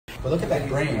But look at that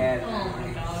brain. Oh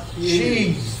my gosh.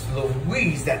 Jeez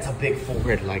Louise, that's a big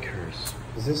forehead like hers.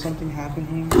 Is there something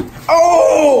happening?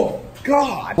 Oh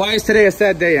God! Why is today a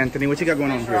sad day, Anthony? What you got going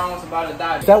on here? Almost about to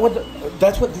die. Is that what?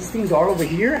 That's what these things are over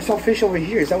here. I saw fish over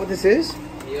here. Is that what this is?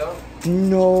 Yep.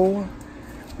 No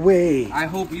way. I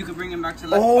hope you could bring him back to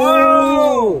life.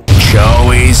 Oh!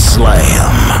 Joey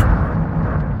Slam.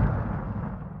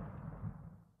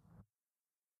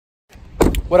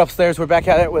 What up, Slayers? We're back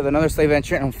at it with another slave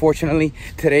venture, and unfortunately,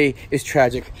 today is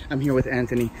tragic. I'm here with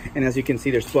Anthony, and as you can see,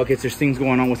 there's buckets, there's things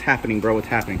going on. What's happening, bro? What's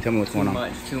happening? Tell me what's going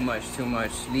on. Too much.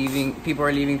 Leaving. People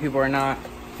are leaving. People are not.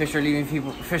 Fish are leaving.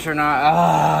 Fish are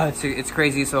not. It's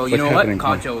crazy. So you know what?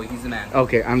 Call Joey. He's the man.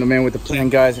 Okay, I'm the man with the plan,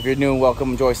 guys. If you're new,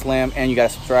 welcome, Joy Slam, and you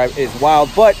gotta subscribe. It's wild,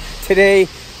 but today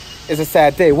is a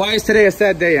sad day. Why is today a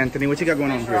sad day, Anthony? What you got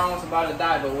going on here? Fish are almost about to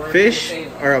die, but we're Fish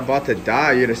are about to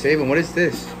die. You're to save them. What is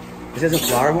this? Is this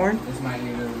a Flowerhorn? This is my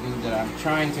new little dude that I'm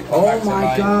trying to come back to life. Oh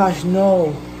my gosh,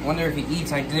 no. Wonder if he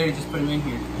eats. I literally just put him in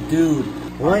here. Dude,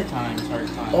 what? Hard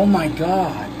time. Oh my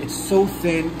God, it's so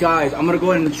thin. Guys, I'm gonna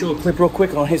go ahead and show a clip real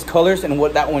quick on his colors and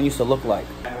what that one used to look like.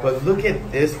 But look at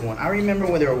this one. I remember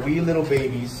when they were wee little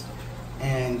babies.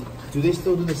 And do they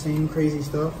still do the same crazy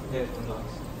stuff? Yeah, it does.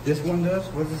 This one does?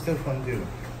 What does this one do?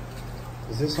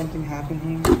 Is there something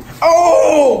happening?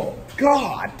 Oh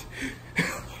God!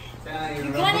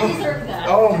 You kind of deserve that.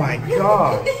 Oh my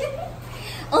God.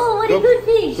 Oh, what a good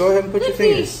fish. Go ahead and put your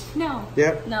fingers. Fish. No.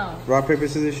 Yep. No. Rock, paper,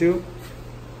 scissors, shoot.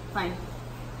 Fine.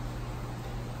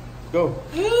 Go.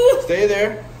 Stay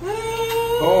there.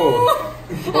 Oh.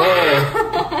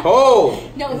 Oh.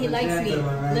 Oh. No, he likes me.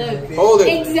 Look. Hold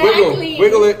it. Exactly.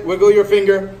 Wiggle it. Wiggle your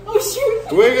finger. Oh,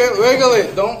 shoot. Wiggle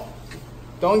it.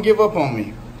 Don't give up on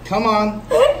me. Come on.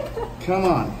 Come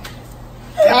on.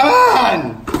 Come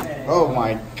on. Oh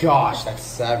my gosh, that's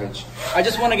savage. I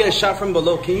just want to get a shot from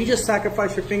below. Can you just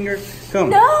sacrifice your finger?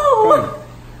 Come. No.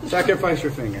 Come. Sacrifice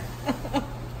your finger.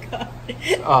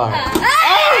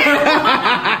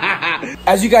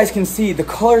 As you guys can see, the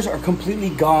colors are completely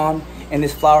gone and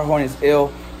this Flowerhorn is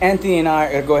ill. Anthony and I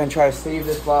are going to go ahead and try to save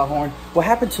this Flowerhorn. What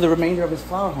happened to the remainder of his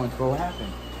Flowerhorns, bro? What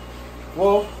happened?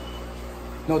 Well,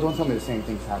 no, don't tell me the same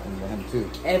thing's happening to him too.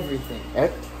 Everything.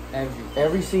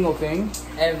 Every single thing?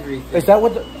 Everything. Is that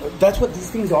what that's what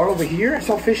these things are over here? I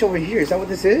saw fish over here. Is that what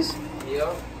this is?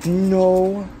 Yep.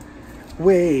 No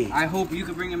way. I hope you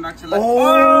could bring him back to life.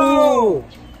 Oh!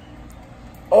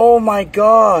 Oh my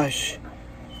gosh.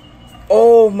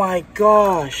 Oh my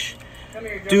gosh. Come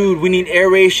here, Joey. Dude, we need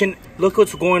aeration. Look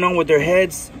what's going on with their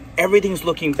heads. Everything's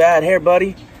looking bad. Here,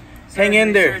 buddy. Hang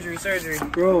in there. Surgery.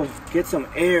 Bro, get some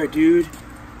air, dude.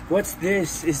 What's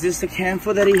this? Is this the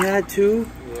camphor that he had too?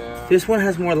 Yeah. This one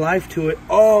has more life to it.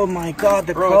 Oh my God,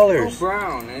 the colors. It's so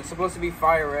brown and it's supposed to be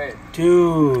fire red.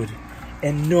 Dude.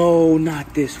 And no,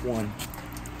 not this one.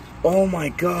 Oh my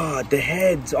God, the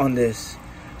heads on this.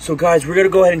 So guys, we're gonna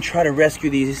go ahead and try to rescue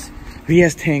these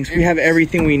VS tanks. We have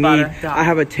everything we need. I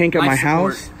have a tank at my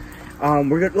house.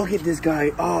 We're gonna look at this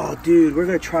guy. Oh dude, we're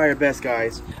gonna try our best,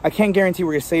 guys. I can't guarantee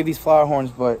we're gonna save these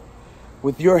Flowerhorns, but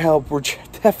with your help, we're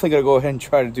definitely gonna go ahead and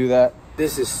try to do that.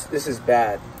 This is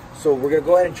bad. So we're gonna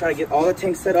go ahead and try to get all the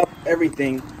tanks set up,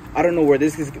 everything. I don't know where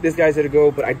this guy's gonna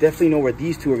go, but I definitely know where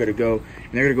these two are gonna go,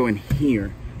 and they're gonna go in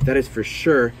here. That is for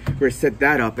sure. We're gonna set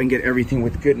that up and get everything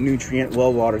with good nutrient,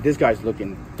 well watered. This guy's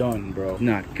looking done, bro.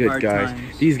 Not good, guys.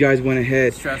 These guys went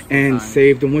ahead and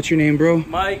saved them. What's your name, bro?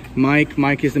 Mike.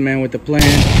 Mike is the man with the plan.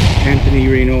 Anthony, you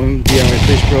already know him. DIY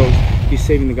Fish Pros. He's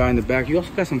saving the guy in the back. You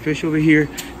also got some fish over here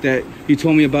that you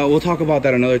told me about. We'll talk about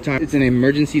that another time. It's an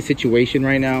emergency situation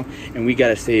right now, and we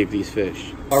gotta save these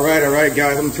fish. All right,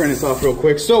 guys. I'm gonna turn this off real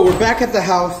quick. So we're back at the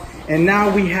house, and now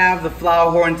we have the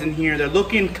Flowerhorns in here. They're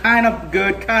looking kind of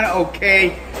good, kind of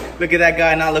okay. Look at that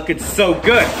guy not looking so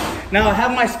good. Now I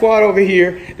have my squad over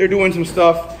here. They're doing some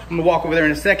stuff. I'm gonna walk over there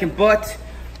in a second, but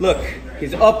look,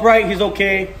 he's upright, he's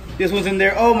okay. This one's in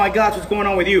there. Oh my gosh, what's going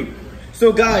on with you?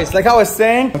 So guys, like I was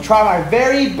saying, I'll try my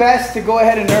very best to go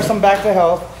ahead and nurse them back to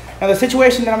health. Now the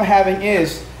situation that I'm having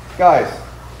is, guys,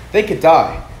 they could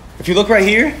die. If you look right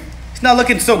here, it's not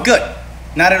looking so good.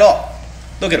 Not at all.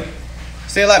 Look at him.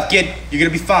 Stay alive, kid. You're gonna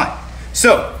be fine.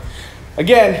 So,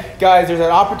 again, guys, there's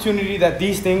an opportunity that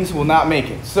these things will not make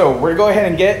it. So we're gonna go ahead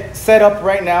and get set up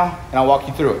right now, and I'll walk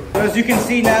you through it. As you can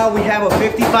see now, we have a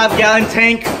 55-gallon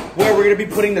tank where we're gonna be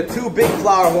putting the two big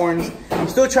Flowerhorns. I'm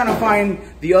still trying to find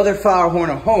the other Flowerhorn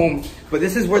a home, but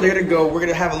this is where they're gonna go. We're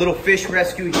gonna have a little fish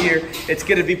rescue here. It's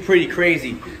gonna be pretty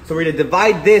crazy. So we're gonna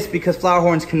divide this because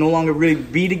Flowerhorns can no longer really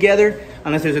be together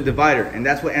unless there's a divider. And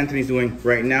that's what Anthony's doing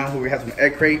right now. We're gonna have some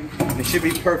egg crate, and it should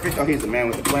be perfect. Oh, he's the man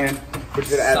with the plan. We're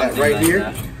just gonna add that right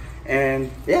here.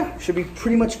 And yeah, should be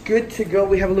pretty much good to go.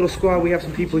 We have a little squad. We have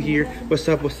some people here. What's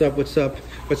up? What's up? What's up?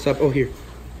 What's up? Oh, here.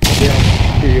 Yeah,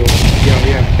 here you go.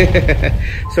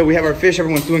 Yeah. So we have our fish.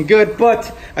 Everyone's doing good.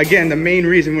 But again, the main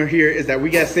reason we're here is that we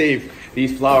gotta save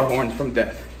these Flowerhorns from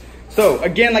death. So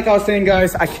again, like I was saying,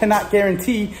 guys, I cannot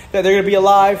guarantee that they're gonna be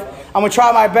alive. I'm gonna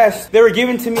try my best. They were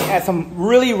given to me at some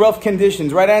really rough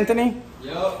conditions, right, Anthony?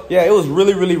 Yep. Yeah, it was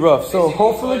really, really rough. So basically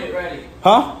hopefully, toilet ready.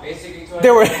 Huh? Basically toilet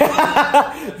they were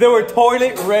they were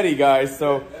toilet ready, guys.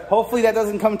 So hopefully that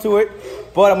doesn't come to it.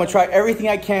 But I'm gonna try everything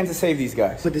I can to save these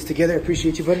guys. Put this together. I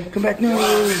appreciate you, buddy. Come back. No.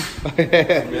 But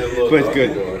it's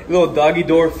good. Little doggy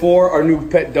door for our new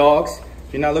pet dogs.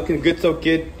 If you're not looking good, so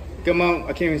kid. Come on.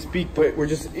 I can't even speak, but we're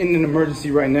just in an emergency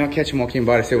right now. Catch them all came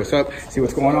by to say what's up, see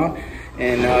what's going on.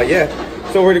 And yeah,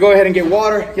 so we're gonna go ahead and get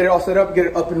water, get it all set up, get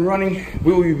it up and running.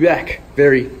 We will be back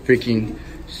very freaking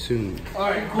soon. All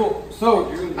right, cool.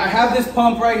 So I have this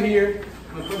pump right here.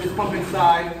 I'm gonna put this pump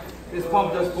inside. This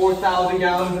pump does 4,000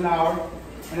 gallons an hour.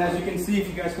 And as you can see, if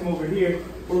you guys come over here,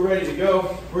 we're ready to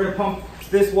go. We're gonna pump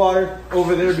this water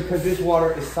over there because this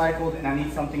water is cycled and I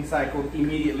need something cycled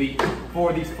immediately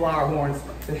for these Flowerhorns.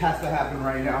 It has to happen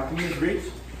right now. Can you just reach?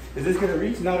 Is this gonna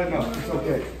reach? Not enough, it's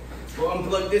okay. We'll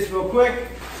unplug this real quick.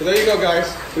 So there you go,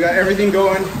 guys. We got everything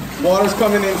going. Water's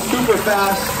coming in super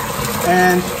fast.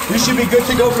 And we should be good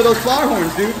to go for those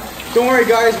Flowerhorns, dude. Don't worry,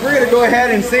 guys. We're gonna go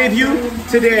ahead and save you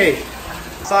today.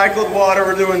 Cycled water,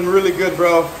 we're doing really good,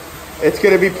 bro. It's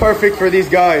gonna be perfect for these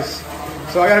guys.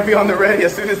 So I gotta be on the ready.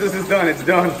 As soon as this is done, it's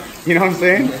done. You know what I'm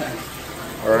saying?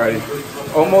 Alrighty.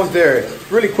 Almost there. It's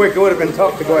really quick. It would have been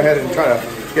tough to go ahead and try to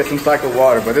get some cycled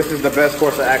water, but this is the best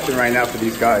course of action right now for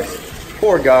these guys.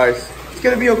 Poor guys. It's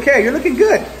gonna be okay. You're looking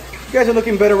good. You guys are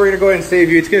looking better. We're gonna go ahead and save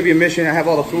you. It's gonna be a mission. I have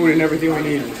all the food and everything we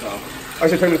need. I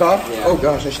should turn this off? Yeah. Oh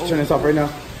gosh, I should turn this off right now.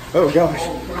 Oh gosh.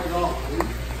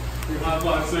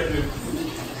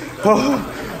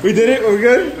 Oh, we did it? We're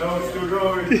good? No, it's still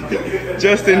going.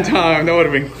 Just in time. That would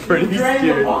have been pretty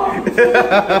scary.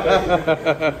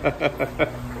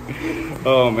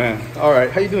 Oh man. All right.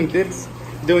 How you doing, kids?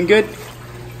 Doing good?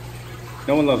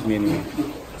 No one loves me anymore.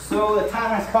 So the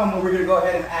time has come where we're gonna go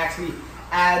ahead and actually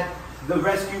add the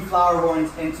rescue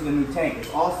Flowerhorns into the new tank.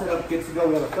 It's all set up, good to go.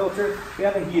 We have a filter, we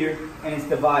have a heater, and it's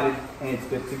divided, and it's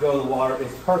good to go. The water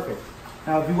is perfect.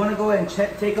 Now, if you want to go ahead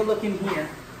and take a look in here,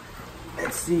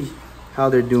 let's see how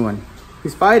they're doing.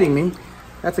 He's fighting me.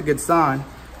 That's a good sign.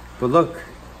 But look,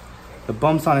 the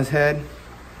bumps on his head.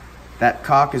 That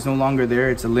cock is no longer there.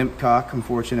 It's a limp cock,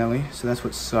 unfortunately. So that's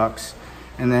what sucks.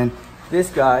 And then this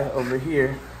guy over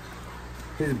here,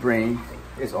 his brain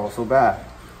is also bad.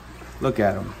 Look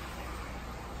at them.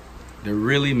 They're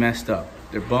really messed up.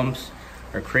 Their bumps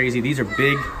are crazy. These are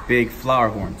big, big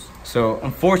Flowerhorns. So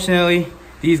unfortunately,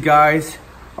 these guys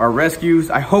are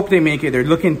rescues. I hope they make it. They're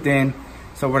looking thin.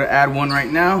 So we're gonna add one right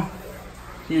now.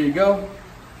 Here you go.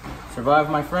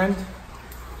 Survive, my friend.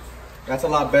 That's a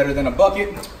lot better than a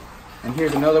bucket. And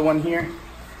here's another one here.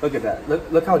 Look at that.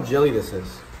 Look how jelly this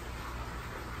is.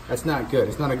 That's not good.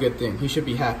 It's not a good thing. He should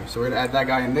be happy. So we're gonna add that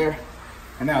guy in there.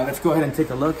 And now let's go ahead and take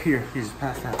a look here. Here's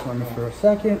past that corner for a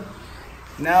second.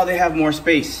 Now they have more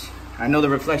space. I know the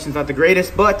reflection's not the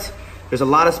greatest, but there's a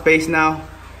lot of space now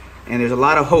and there's a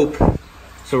lot of hope.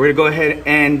 So we're gonna go ahead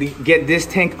and get this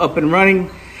tank up and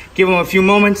running, give them a few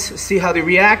moments, see how they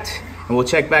react, and we'll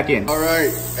check back in. All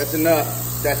right, that's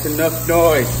enough. That's enough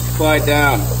noise. Quiet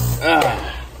down.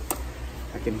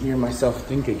 I can hear myself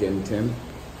think again, Tim.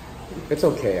 It's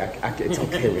okay. It's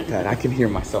okay with that. I can hear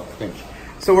myself think.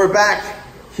 So we're back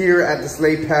here at the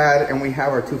slate pad and we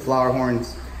have our two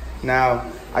Flowerhorns.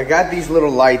 Now, I got these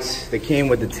little lights that came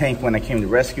with the tank when I came to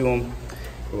rescue them.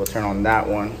 We'll turn on that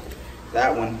one.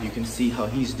 That one, you can see how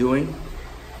he's doing.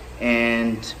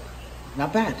 And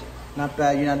not bad. Not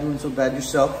bad. You're not doing so bad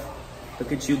yourself.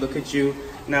 Look at you. Look at you.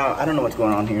 Now, I don't know what's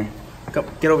going on here. Come,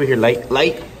 get over here, light.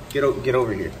 Light. Get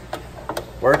over here.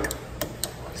 Work.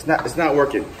 It's not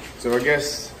working. So I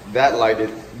guess that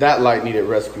light needed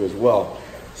rescue as well.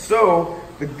 So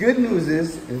the good news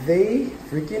is they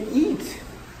freaking eat.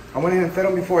 I went ahead and fed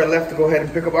them before I left to go ahead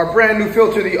and pick up our brand new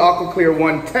filter, the Aqua Clear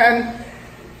 110,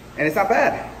 and it's not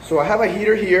bad. So I have a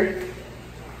heater here,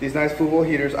 these nice Fubo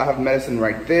heaters. I have medicine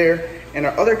right there, and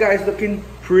our other guy's looking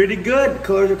pretty good.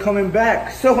 Colors are coming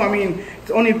back. So I mean,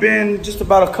 it's only been just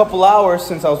about a couple hours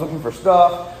since I was looking for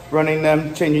stuff, running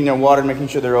them, changing their water, making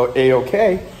sure they're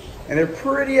A-okay, and they're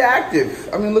pretty active.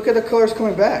 I mean, look at the colors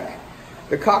coming back.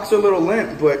 The cocks are a little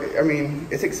limp, but I mean,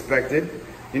 it's expected.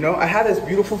 You know, I have this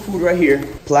beautiful food right here,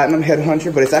 Platinum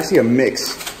Headhunter, but it's actually a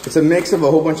mix. It's a mix of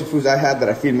a whole bunch of foods I had that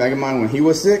I feed Megamon when he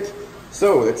was sick.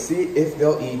 So let's see if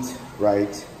they'll eat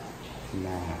right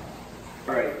now.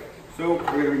 All right, So we're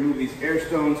gonna remove these air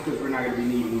stones because we're not gonna be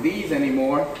needing these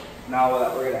anymore. Now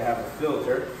that we're gonna have a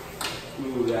filter,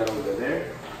 move that over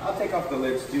there. I'll take off the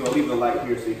lids too. I'll leave the light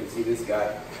here so you can see this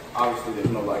guy. Obviously there's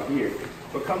no light here,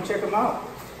 but come check him out.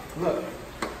 Look.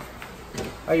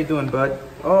 How you doing, bud?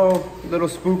 Oh, a little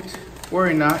spooked.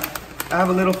 Worry not. I have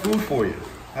a little food for you.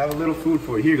 I have a little food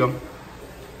for you. Here you go.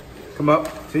 Come up.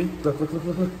 See? Look, look, look,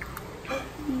 look, look.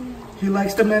 He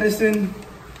likes the medicine.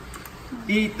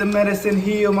 Eat the medicine.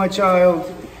 Heal, my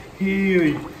child.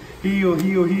 Heal. Heal,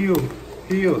 heal, heal.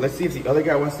 Heal. Let's see if the other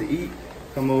guy wants to eat.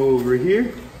 Come over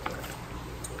here.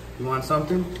 You want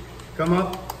something? Come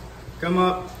up. Come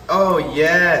up. Oh,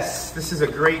 yes. This is a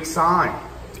great sign.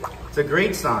 It's a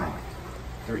great sign.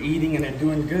 They're eating and they're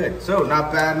doing good. So,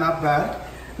 not bad, not bad.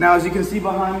 Now, as you can see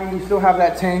behind me, we still have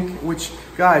that tank, which,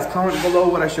 guys, comment below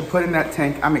what I should put in that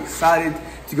tank. I'm excited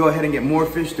to go ahead and get more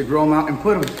fish to grow them out and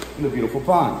put them in the beautiful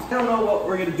pond. I don't know what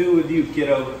we're gonna do with you,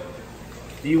 kiddo.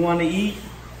 Do you want to eat?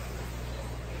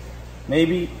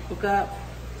 Maybe? Look up.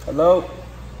 Hello?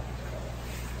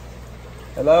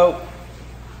 Hello?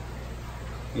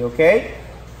 You okay?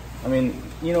 I mean,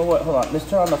 you know what? Hold on. Let's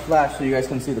turn on the flash so you guys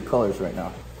can see the colors right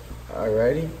now.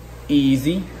 Alrighty.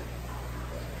 Easy.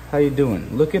 How you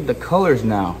doing? Look at the colors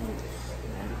now.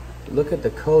 Look at the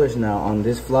colors now on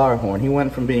this Flowerhorn. He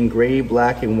went from being gray,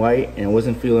 black, and white and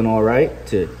wasn't feeling all right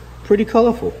to pretty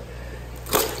colorful.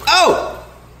 Oh!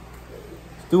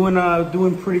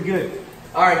 Doing pretty good.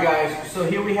 All right, guys. So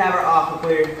here we have our aqua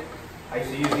player. I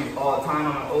used to use these all the time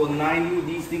on my old 90.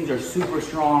 These things are super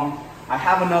strong. I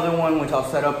have another one which I'll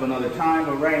set up another time,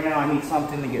 but right now I need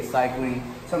something to get cycling,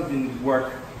 something to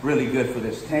work really good for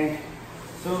this tank.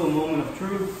 So the moment of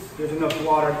truth, there's enough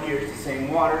water here. It's the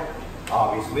same water,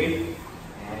 obviously.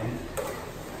 And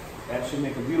that should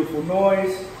make a beautiful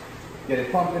noise. Get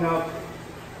it pumping up.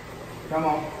 Come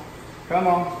on, come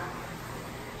on,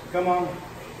 come on.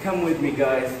 Come with me,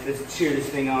 guys. Let's cheer this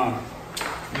thing on.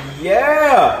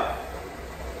 Yeah!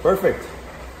 Perfect.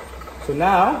 So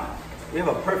now, we have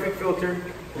a perfect filter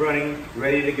running,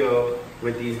 ready to go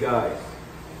with these guys.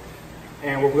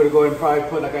 And we're gonna go ahead and probably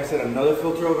put, like I said, another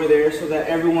filter over there so that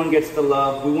everyone gets the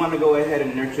love. We wanna go ahead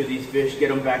and nurture these fish, get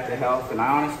them back to health, and I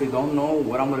honestly don't know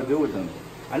what I'm gonna do with them.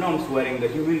 I know I'm sweating. The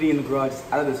humidity in the garage is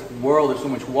out of this world. There's so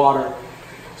much water,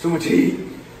 so much heat.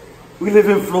 We live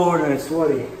in Florida and it's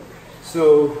sweaty.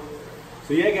 So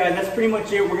yeah, guys, that's pretty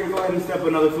much it. We're gonna go ahead and step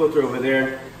another filter over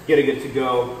there, get it good to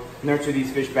go, nurture these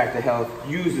fish back to health,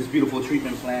 use this beautiful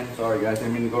treatment plan. Sorry guys, I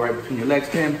didn't mean to go right between your legs,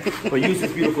 Tim, but use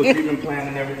this beautiful treatment plan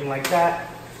and everything like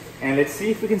that. And let's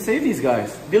see if we can save these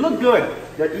guys. They look good.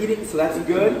 They're eating, so that's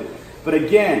good. But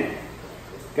again,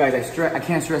 guys, I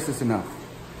can't stress this enough.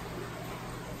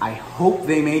 I hope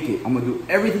they make it. I'm gonna do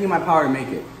everything in my power to make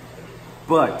it.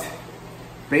 But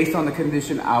based on the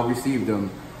condition I'll receive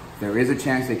them, there is a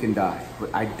chance they can die.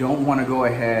 But I don't want to go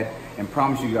ahead and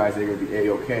promise you guys they're going to be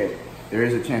A-okay. There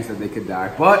is a chance that they could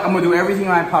die. But I'm going to do everything in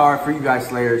my power for you guys,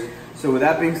 Slayers. So with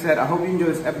that being said, I hope you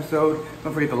enjoyed this episode.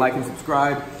 Don't forget to like and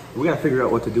subscribe. We got to figure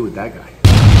out what to do with that guy.